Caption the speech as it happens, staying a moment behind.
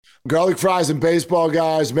Garlic fries and baseball,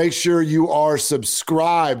 guys. Make sure you are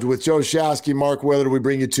subscribed with Joe Shasky, Mark Willard. We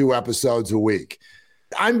bring you 2 episodes a week.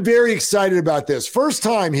 I'm very excited about this. First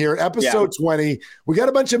time here, episode 20. We got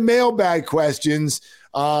a bunch of mailbag questions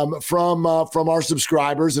from our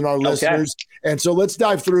subscribers and our listeners. And so let's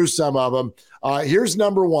dive through some of them. Here's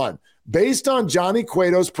number 1. Based on Johnny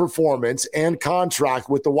Cueto's performance and contract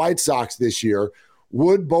with the White Sox this year,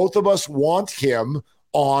 would both of us want him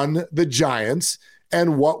on the Giants?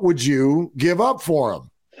 And what would you give up for him?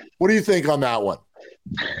 What do you think on that one?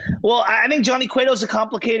 Well, I think Johnny Cueto's a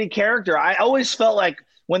complicated character. I always felt like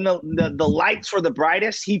when the lights were the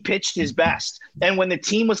brightest, he pitched his best. And when the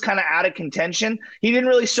team was kind of out of contention, he didn't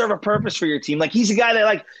really serve a purpose for your team. Like, he's a guy that,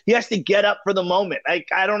 like, he has to get up for the moment. Like,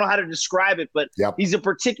 I don't know how to describe it, but he's a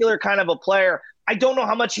particular kind of a player. I don't know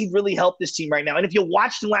how much he'd really help this team right now. And if you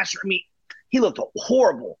watched him last year, I mean, he looked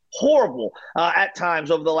horrible at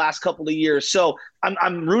times over the last couple of years. So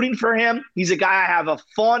I'm rooting for him. He's a guy I have a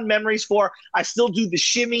fond memories for. I still do the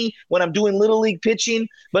shimmy when I'm doing Little League pitching.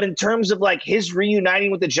 But in terms of, like, his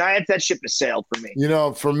reuniting with the Giants, that ship has sailed for me.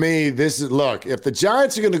 For me, look, if the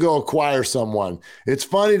Giants are going to go acquire someone, it's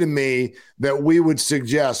funny to me that we would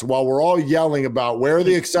suggest, while we're all yelling about where are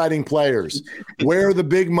the exciting players, where are the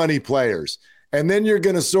big money players, and then you're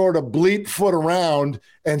going to sort of bleep foot around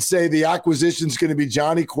and say the acquisition's going to be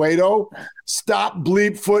Johnny Cueto. Stop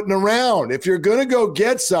bleep footing around. If you're going to go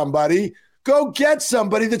get somebody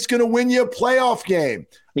that's going to win you a playoff game.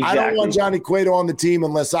 Exactly. I don't want Johnny Cueto on the team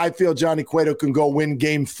unless I feel Johnny Cueto can go win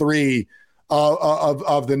game 3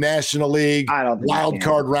 of the National League wild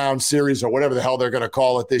card round series, or whatever the hell they're going to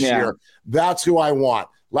call it this year. That's who I want.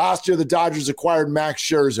 Last year, the Dodgers acquired Max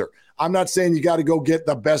Scherzer. I'm not saying you got to go get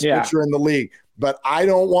the best pitcher in the league, but I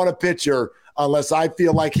don't want a pitcher unless I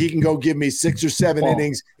feel like he can go give me 6 or 7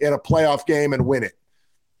 innings in a playoff game and win it.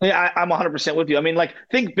 Yeah, I'm 100% with you. I mean, like,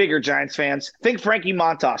 think bigger, Giants fans. Think Frankie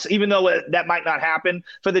Montas, even though that might not happen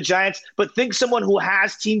for the Giants, but think someone who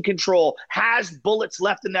has team control, has bullets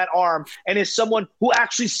left in that arm, and is someone who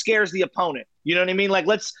actually scares the opponent. You know what I mean? Like,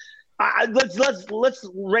 let's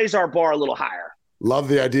raise our bar a little higher. Love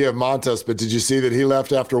the idea of Montas, but did you see that he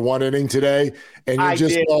left after 1 inning today? And you're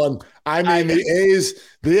the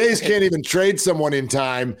A's can't even trade someone in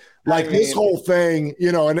time. Like, this whole thing,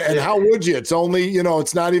 and how would you? It's only,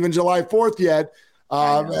 it's not even July 4th yet.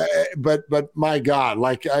 But my God,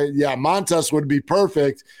 Montas would be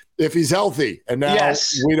perfect if he's healthy. And now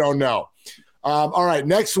we don't know. All right,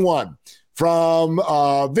 next one from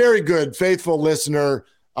a very good, faithful listener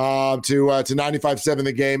to 95.7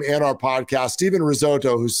 The Game and our podcast, Steven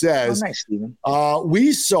Risotto, who says, nice, Steven.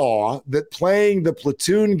 We saw that playing the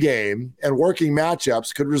platoon game and working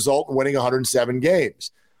matchups could result in winning 107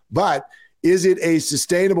 games. But is it a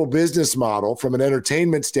sustainable business model from an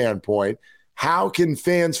entertainment standpoint? How can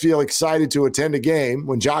fans feel excited to attend a game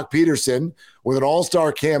when Jock Peterson, with an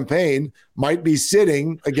all-star campaign, might be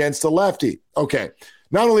sitting against a lefty? Okay.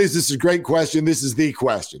 Not only is this a great question, this is the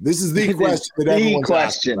question. This is the question that everyone's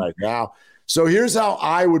asking right now. So here's how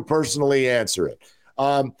I would personally answer it.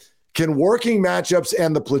 Can working matchups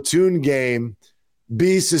and the platoon game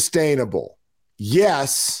be sustainable?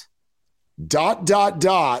 Yes, ...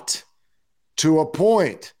 to a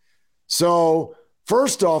point. So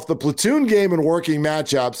first off, the platoon game and working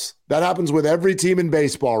matchups, that happens with every team in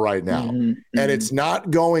baseball right now. And it's not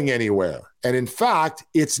going anywhere. And in fact,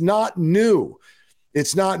 it's not new.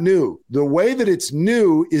 It's not new. The way that it's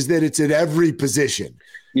new is that it's at every position.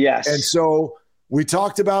 Yes. And so we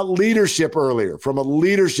talked about leadership earlier, from a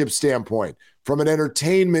leadership standpoint, from an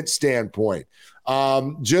entertainment standpoint,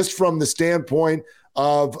 just from the standpoint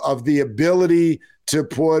of the ability to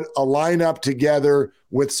put a lineup together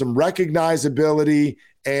with some recognizability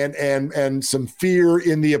and some fear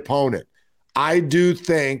in the opponent. I do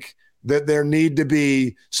think that there need to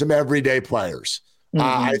be some everyday players.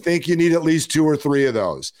 I think you need at least 2 or 3 of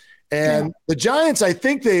those. And the Giants, I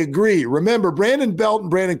think they agree. Remember, Brandon Belt and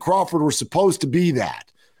Brandon Crawford were supposed to be that,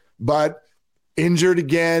 but injured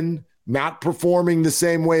again, not performing the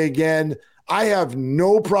same way again. I have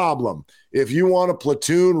no problem if you want a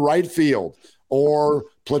platoon right field or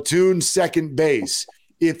platoon second base,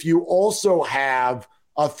 if you also have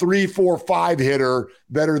a 3, 4, 5 hitter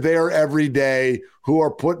that are there every day who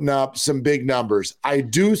are putting up some big numbers. I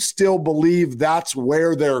do still believe that's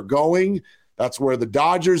where they're going. That's where the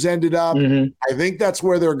Dodgers ended up. I think that's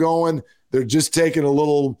where they're going. They're just taking a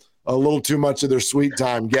little too much of their sweet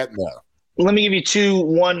time getting there. Let me give you two,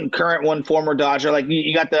 one current, one former Dodger. Like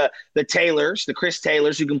you got the Taylors, the Chris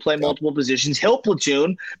Taylors, who can play multiple positions. He'll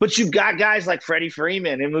platoon, but you've got guys like Freddie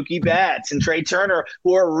Freeman and Mookie Betts and Trey Turner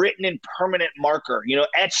who are written in permanent marker,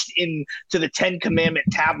 etched into the 10 Commandment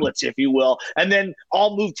tablets, if you will. And then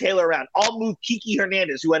I'll move Taylor around. I'll move Kiki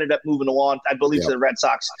Hernandez, who ended up moving on, I believe, to the Red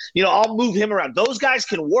Sox. I'll move him around. Those guys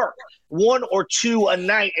can work one or two a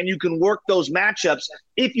night, and you can work those matchups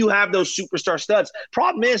if you have those superstar studs.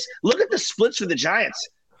 Problem is, look at the splits for the Giants.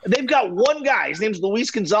 They've got one guy. His name's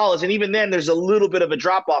Luis Gonzalez, and even then there's a little bit of a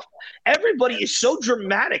drop-off. Everybody is so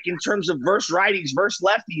dramatic in terms of versus righties, versus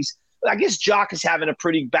lefties. I guess Jock is having a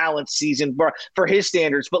pretty balanced season for his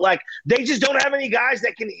standards, but they just don't have any guys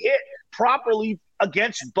that can hit properly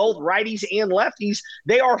against both righties and lefties.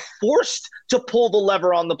 They are forced to pull the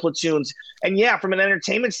lever on the platoons. And from an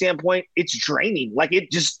entertainment standpoint, it's draining.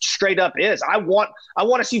 It just straight up is. I want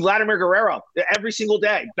to see Vladimir Guerrero every single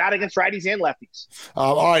day bat against righties and lefties.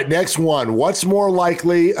 All right, next one. What's more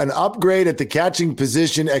likely, an upgrade at the catching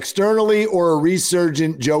position externally or a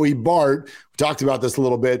resurgent Joey Bart? We talked about this a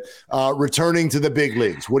little bit, returning to the big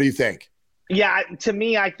leagues. What do you think? Yeah, to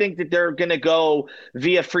me, I think that they're going to go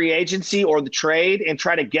via free agency or the trade and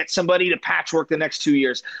try to get somebody to patchwork the next 2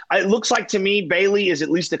 years. It looks like to me Bailey is at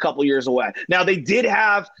least a couple years away. Now, they did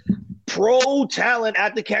have pro talent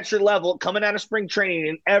at the catcher level coming out of spring training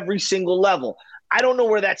in every single level. I don't know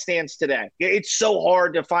where that stands today. It's so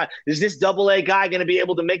hard to find. Is this AA guy going to be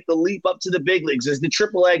able to make the leap up to the big leagues? Is the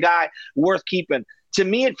AAA guy worth keeping? To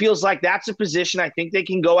me, it feels like that's a position I think they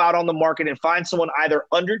can go out on the market and find someone either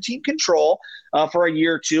under team control for a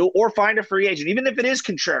year or two, or find a free agent, even if it is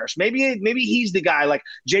Contreras. Maybe he's the guy. Like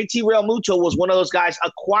JT Realmuto was one of those guys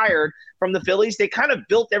acquired from the Phillies. They kind of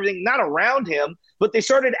built everything not around him, but they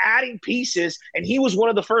started adding pieces, and he was one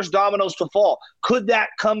of the first dominoes to fall. Could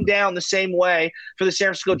that come down the same way for the San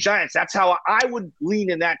Francisco Giants? That's how I would lean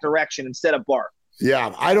in that direction instead of Bart.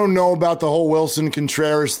 Yeah, I don't know about the whole Wilson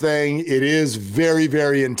Contreras thing. It is very,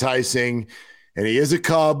 very enticing, and he is a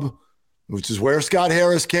Cub, which is where Scott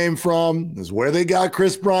Harris came from. This is where they got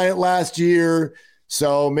Chris Bryant last year.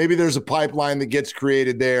 So maybe there's a pipeline that gets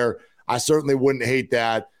created there. I certainly wouldn't hate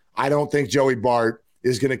that. I don't think Joey Bart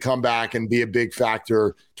is going to come back and be a big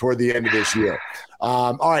factor toward the end of this year.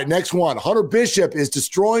 All right, next one. Hunter Bishop is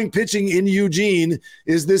destroying pitching in Eugene.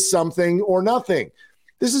 Is this something or nothing?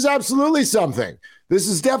 This is absolutely something. This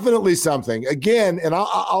is definitely something. Again, and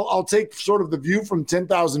I'll take sort of the view from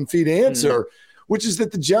 10,000 feet answer, which is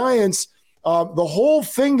that the Giants, the whole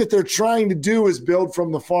thing that they're trying to do is build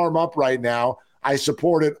from the farm up right now. I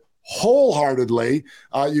support it wholeheartedly.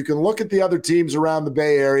 You can look at the other teams around the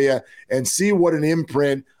Bay Area and see what an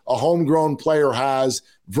imprint a homegrown player has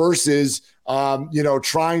versus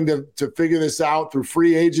trying to figure this out through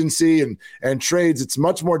free agency and trades. It's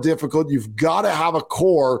much more difficult. You've got to have a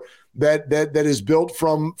core that is built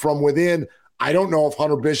from within. I don't know if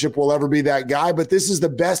Hunter Bishop will ever be that guy, but this is the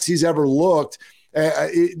best he's ever looked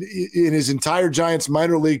in his entire Giants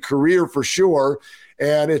minor league career for sure.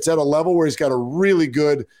 And it's at a level where he's got a really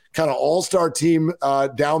good kind of all-star team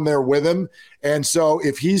down there with him. And so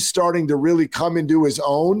if he's starting to really come into his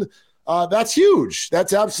own, that's huge.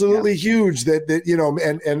 That's absolutely huge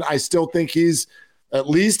and I still think he's at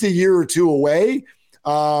least a year or two away.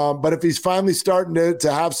 But if he's finally starting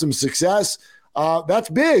to have some success, that's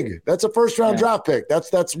big. That's a first-round draft pick.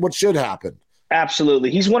 That's what should happen.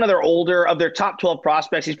 Absolutely. He's one of their top 12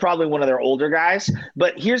 prospects. He's probably one of their older guys.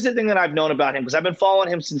 But here's the thing that I've known about him, because I've been following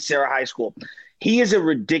him since Sarah High School. He is a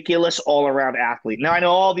ridiculous all-around athlete. Now, I know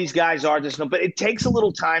all these guys are just, but it takes a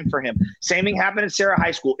little time for him. Same thing happened at Sarah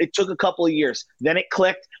High School. It took a couple of years. Then it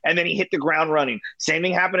clicked, and then he hit the ground running. Same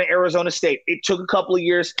thing happened at Arizona State. It took a couple of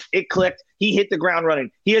years. It clicked. He hit the ground running.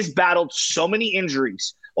 He has battled so many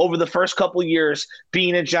injuries over the first couple of years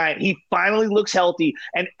being a Giant. He finally looks healthy,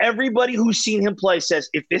 and everybody who's seen him play says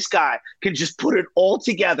if this guy can just put it all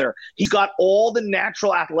together, he's got all the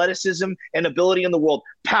natural athleticism and ability in the world.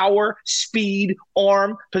 Power, speed,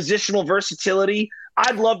 arm, positional versatility.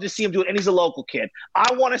 I'd love to see him do it, and he's a local kid.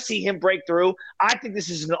 I want to see him break through. I think this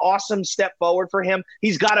is an awesome step forward for him.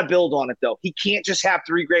 He's got to build on it, though. He can't just have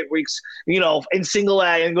 3 great weeks, in single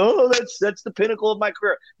A and go, oh, that's the pinnacle of my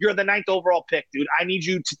career. You're the 9th overall pick, dude. I need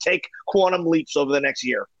you to take quantum leaps over the next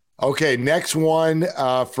year. Okay, next one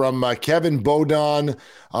from Kevin Bodon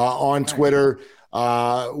on Twitter.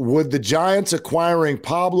 Would the Giants acquiring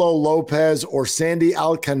Pablo Lopez or Sandy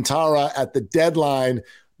Alcantara at the deadline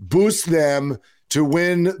boost them to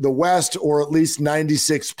win the West or at least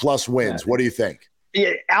 96 plus wins? What do you think?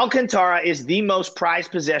 Yeah, Alcantara is the most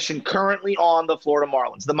prized possession currently on the Florida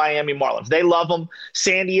Marlins, the Miami Marlins. They love him.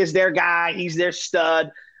 Sandy is their guy. He's their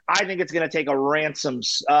stud. I think it's going to take a ransom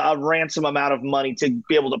amount of money to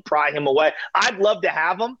be able to pry him away. I'd love to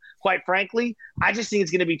have him, quite frankly. I just think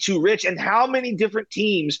it's going to be too rich. And how many different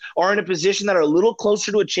teams are in a position that are a little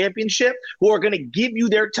closer to a championship who are going to give you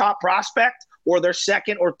their top prospect or their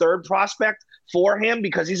second or third prospect for him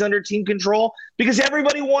because he's under team control? Because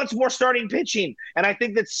everybody wants more starting pitching. And I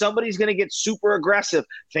think that somebody's going to get super aggressive.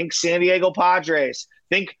 Think San Diego Padres.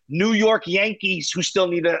 Think New York Yankees, who still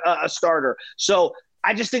need a starter. So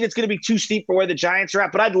I just think it's going to be too steep for where the Giants are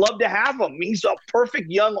at, but I'd love to have him. He's a perfect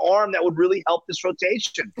young arm that would really help this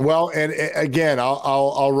rotation. Well, and again,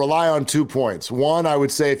 I'll rely on 2 points. One, I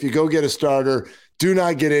would say if you go get a starter, do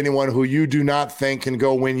not get anyone who you do not think can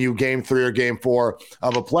go win you game 3 or game 4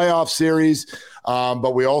 of a playoff series.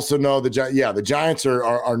 But we also know the Giants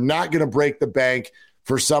are not going to break the bank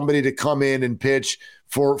for somebody to come in and pitch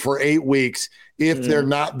for 8 weeks if they're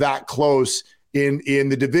not that close in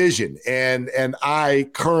the division. And I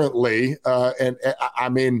currently, and I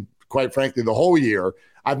mean, quite frankly, the whole year,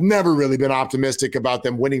 I've never really been optimistic about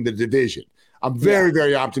them winning the division. I'm very,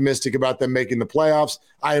 very optimistic about them making the playoffs.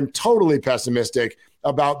 I am totally pessimistic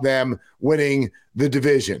about them winning the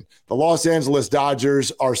division. The Los Angeles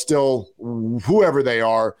Dodgers are still whoever they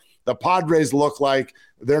are. The Padres look like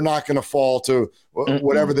they're not going to fall to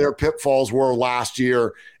whatever their pitfalls were last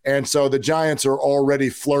year. And so the Giants are already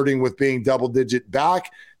flirting with being double-digit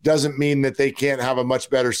back. Doesn't mean that they can't have a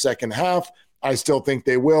much better second half. I still think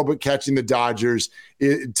they will, but catching the Dodgers,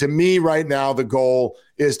 to me right now, the goal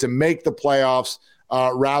is to make the playoffs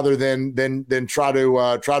rather than try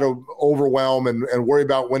to overwhelm and worry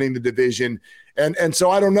about winning the division. And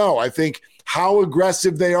so I don't know. I think how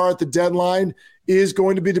aggressive they are at the deadline is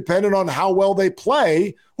going to be dependent on how well they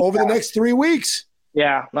play over the next 3 weeks.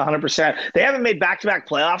 Yeah, 100%. They haven't made back-to-back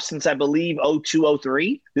playoffs since, I believe,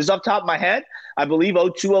 02-03. This is off the top of my head. I believe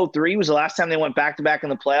 02-03 was the last time they went back-to-back in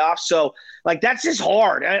the playoffs. So, that's just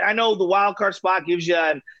hard. I know the wild card spot gives you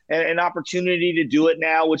an opportunity to do it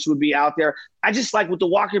now, which would be out there. I just with the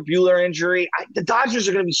Walker Buehler injury, the Dodgers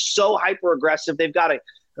are going to be so hyper-aggressive. They've got a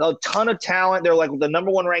ton of talent. They're the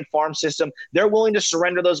number 1 ranked farm system. They're willing to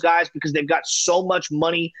surrender those guys because they've got so much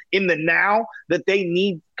money in the now that they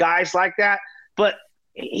need guys like that. But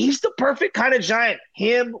he's the perfect kind of Giant.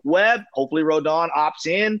 Him, Webb, hopefully Rodon opts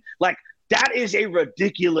in. That is a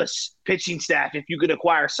ridiculous pitching staff if you could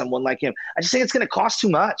acquire someone like him. I just think it's going to cost too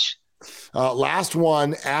much. Last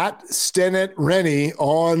one, at Stennett Rennie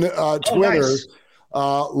on Twitter. Nice.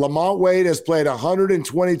 Lamont Wade has played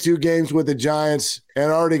 122 games with the Giants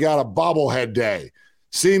and already got a bobblehead day.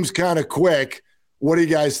 Seems kind of quick. What do you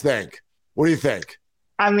guys think? What do you think?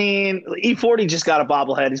 I mean, E40 just got a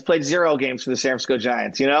bobblehead. He's played 0 games for the San Francisco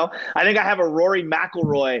Giants, I think I have a Rory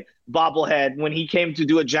McIlroy bobblehead when he came to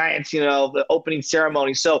do a Giants, the opening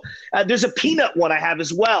ceremony. So there's a Peanut one I have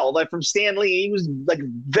as well, from Stan Lee. He was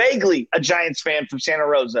vaguely a Giants fan from Santa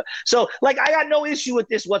Rosa. So I got no issue with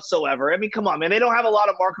this whatsoever. I mean, come on, man. They don't have a lot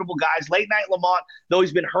of marketable guys. Late night Lamont, though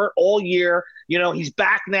he's been hurt all year, he's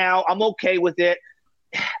back now. I'm okay with it.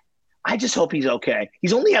 I just hope he's okay.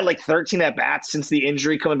 He's only had 13 at-bats since the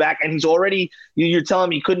injury coming back, and he's already – you're telling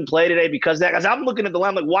me he couldn't play today because of that? Because I'm looking at the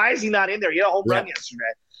line why is he not in there? He had a home run yesterday.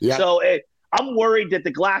 Yeah. So I'm worried that the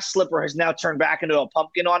glass slipper has now turned back into a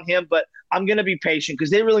pumpkin on him, but I'm going to be patient because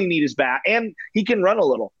they really need his bat, and he can run a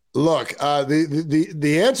little. Look,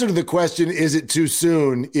 the answer to the question, is it too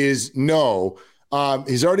soon, is no.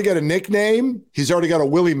 He's already got a nickname. He's already got a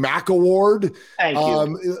Willie Mack Award. Thank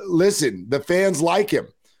you. Listen, the fans like him.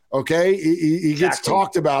 Okay, he gets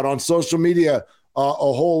talked about on social media a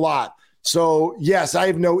whole lot. So yes, I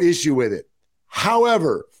have no issue with it.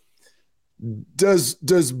 However, does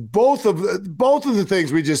both of the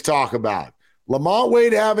things we just talked about, Lamont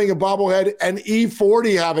Wade having a bobblehead and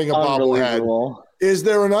E40 having a bobblehead, is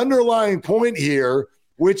there an underlying point here,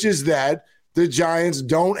 which is that the Giants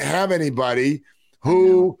don't have anybody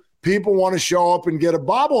who people want to show up and get a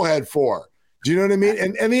bobblehead for? Do you know what I mean?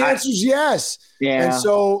 And the answer is yes. Yeah. And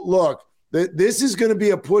so, look, this is going to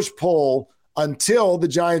be a push-pull until the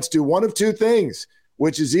Giants do one of 2 things,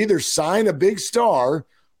 which is either sign a big star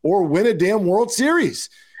or win a damn World Series.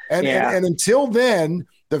 And until then,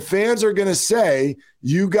 the fans are going to say,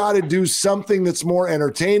 you got to do something that's more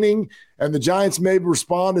entertaining. And the Giants may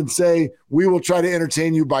respond and say, we will try to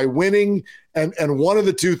entertain you by winning. And one of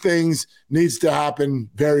the 2 things needs to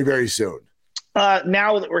happen very, very soon.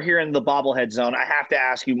 Now that we're here in the bobblehead zone, I have to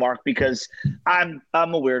ask you, Mark, because I'm a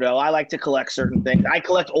weirdo. I like to collect certain things. I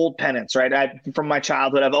collect old pennants, right? From my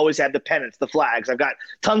childhood, I've always had the pennants, the flags. I've got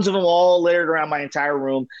tons of them all littered around my entire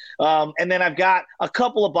room. And then I've got a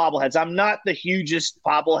couple of bobbleheads. I'm not the hugest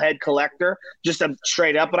bobblehead collector, just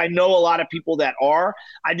straight up, but I know a lot of people that are.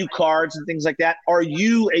 I do cards and things like that. Are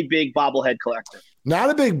you a big bobblehead collector?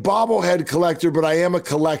 Not a big bobblehead collector, but I am a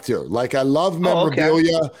collector. Like, I love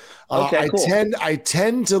memorabilia. Okay, cool. I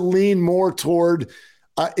tend to lean more toward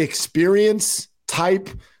experience type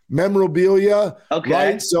memorabilia. Okay.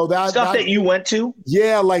 Right. So that you went to.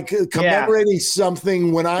 Yeah. Like commemorating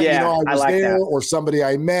something when I was like there, that. or somebody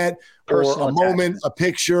I met, Personal or a moment, a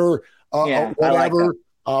picture, whatever.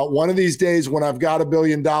 One of these days when I've got $1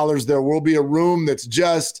 billion, there will be a room that's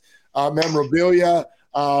just memorabilia.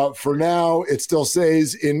 For now, it still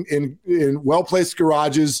stays in well-placed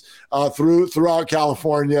garages throughout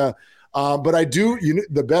California. But I do,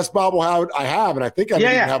 the best bobblehead I have, and I think I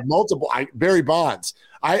even have multiple. Barry Bonds.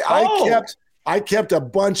 I kept a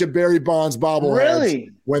bunch of Barry Bonds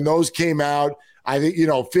bobbleheads when those came out. I think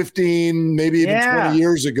 15, maybe even 20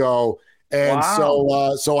 years ago. And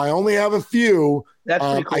so I only have a few. That's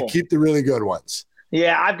pretty cool. I keep the really good ones.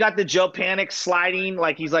 Yeah, I've got the Joe Panic sliding,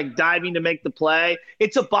 like he's like diving to make the play.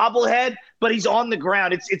 It's a bobblehead, but he's on the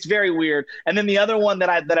ground. It's very weird. And then the other one that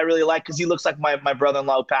I really like, because he looks like my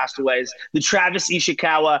brother-in-law who passed away, is the Travis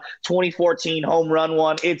Ishikawa 2014 home run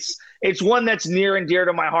one. It's one that's near and dear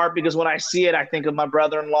to my heart, because when I see it, I think of my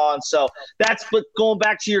brother-in-law. And so that's, but going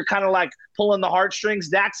back to your kind of like pulling the heartstrings,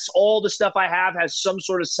 that's all the stuff I have has some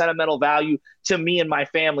sort of sentimental value to me and my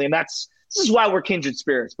family. And this is why we're kindred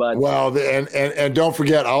spirits, bud. Well, and don't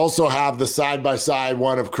forget, I also have the side-by-side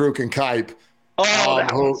one of Kruk and Kipe.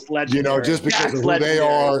 That was legendary. Just because of who they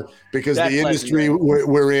are, because the industry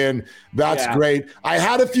we're in, that's great. I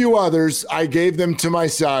had a few others. I gave them to my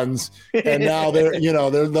sons, and now they're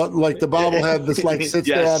like the bobblehead that's like sits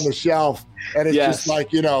there on the shelf, and it's just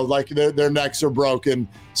like, like their necks are broken.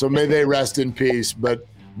 So may they rest in peace. But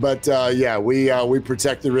we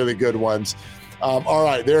protect the really good ones. All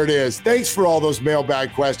right, there it is. Thanks for all those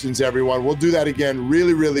mailbag questions, everyone. We'll do that again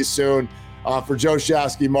really, really soon. For Joe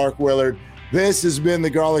Shasky, Mark Willard, this has been the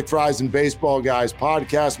Garlic Fries and Baseball Guys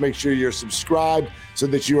podcast. Make sure you're subscribed so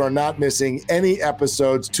that you are not missing any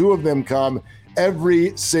episodes. 2 of them come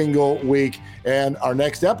every single week. And our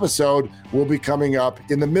next episode will be coming up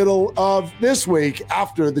in the middle of this week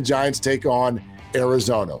after the Giants take on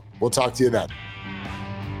Arizona. We'll talk to you then.